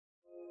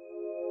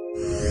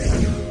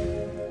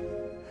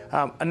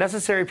A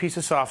necessary piece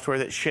of software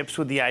that ships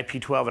with the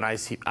IP-12 and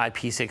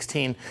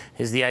IP-16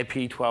 is the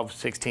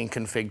IP-12/16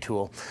 config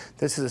tool.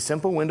 This is a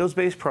simple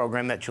Windows-based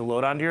program that you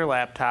load onto your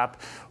laptop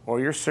or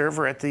your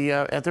server at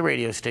the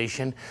radio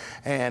station.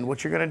 And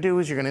what you're going to do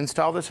is you're going to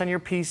install this on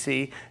your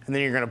PC, and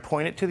then you're going to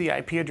point it to the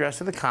IP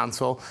address of the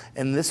console,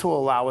 and this will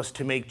allow us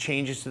to make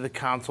changes to the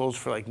consoles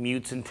for like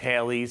mutes and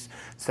tailies,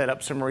 set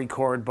up some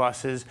record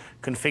buses,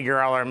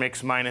 configure all our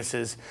mix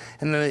minuses,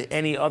 and then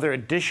any other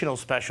additional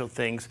special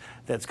things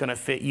that's going to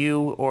fit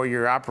you or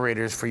your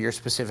operators for your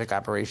specific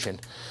operation.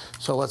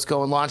 So let's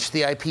go and launch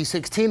the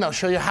IP-16. I'll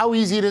show you how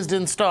easy it is to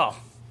install.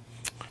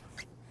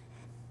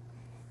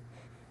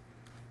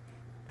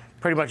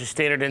 Pretty much a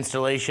standard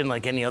installation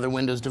like any other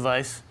Windows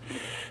device.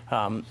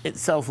 It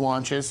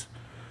self-launches.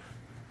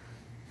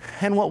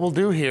 And what we'll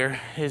do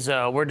here is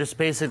we're just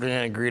basically going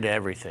to agree to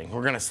everything.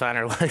 We're going to sign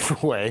our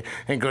life away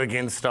and click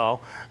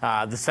install.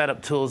 The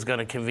setup tool is going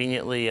to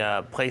conveniently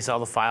place all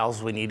the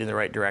files we need in the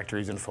right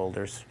directories and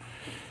folders.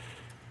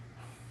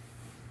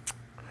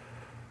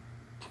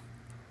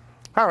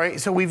 All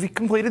right, so we've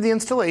completed the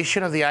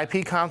installation of the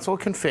IP console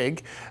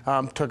config.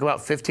 Took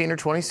about 15 or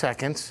 20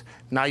 seconds.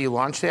 Now you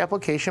launch the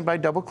application by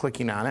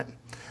double-clicking on it.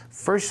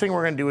 First thing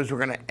we're going to do is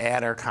we're going to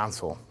add our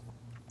console.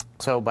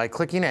 So by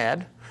clicking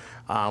add,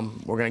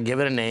 we're going to give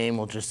it a name.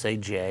 We'll just say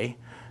J.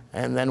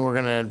 And then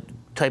we're going to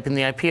type in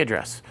the IP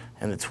address.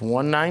 And it's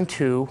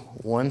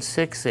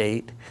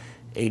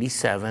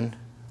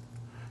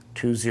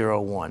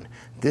 192.168.87.201.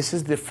 This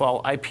is the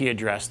default IP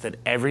address that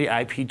every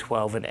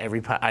IP-12 and every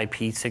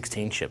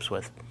IP-16 ships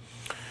with.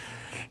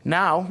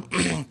 Now,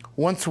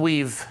 once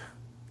we've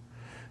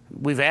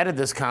added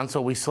this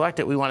console, we select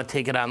it, we want to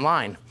take it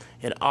online.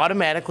 It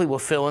automatically will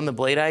fill in the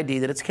blade ID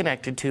that it's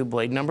connected to,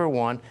 blade number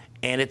 1,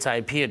 and its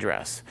IP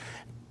address.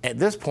 At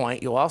this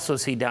point, you'll also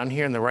see down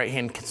here on the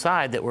right-hand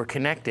side that we're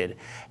connected.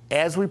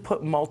 As we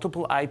put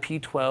multiple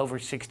IP-12 or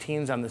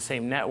 16s on the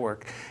same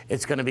network,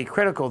 it's going to be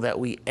critical that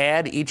we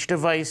add each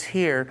device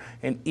here,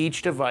 and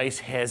each device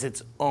has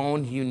its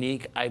own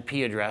unique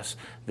IP address.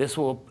 This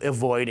will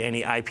avoid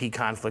any IP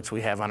conflicts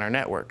we have on our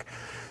network.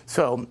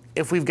 So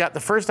if we've got the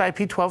first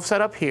IP-12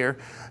 set up here,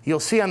 you'll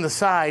see on the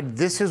side,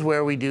 this is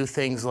where we do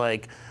things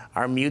like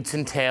our mutes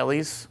and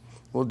tailies.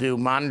 We'll do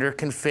monitor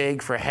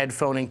config for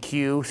headphone and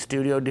cue,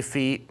 studio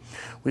defeat.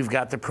 We've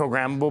got the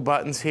programmable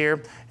buttons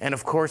here, and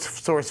of course,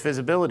 source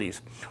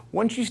visibilities.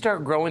 Once you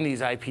start growing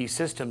these IP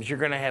systems, you're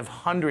going to have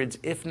hundreds,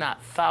 if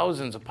not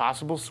thousands, of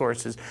possible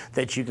sources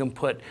that you can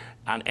put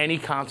on any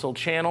console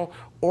channel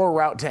or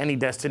route to any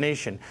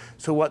destination.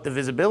 So what the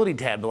visibility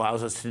tab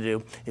allows us to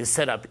do is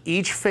set up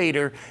each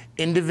fader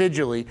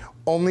individually,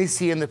 only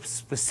seeing the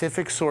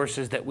specific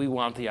sources that we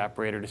want the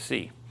operator to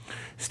see.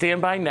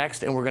 Stand by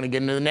next, and we're going to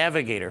get into the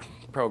Navigator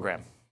program.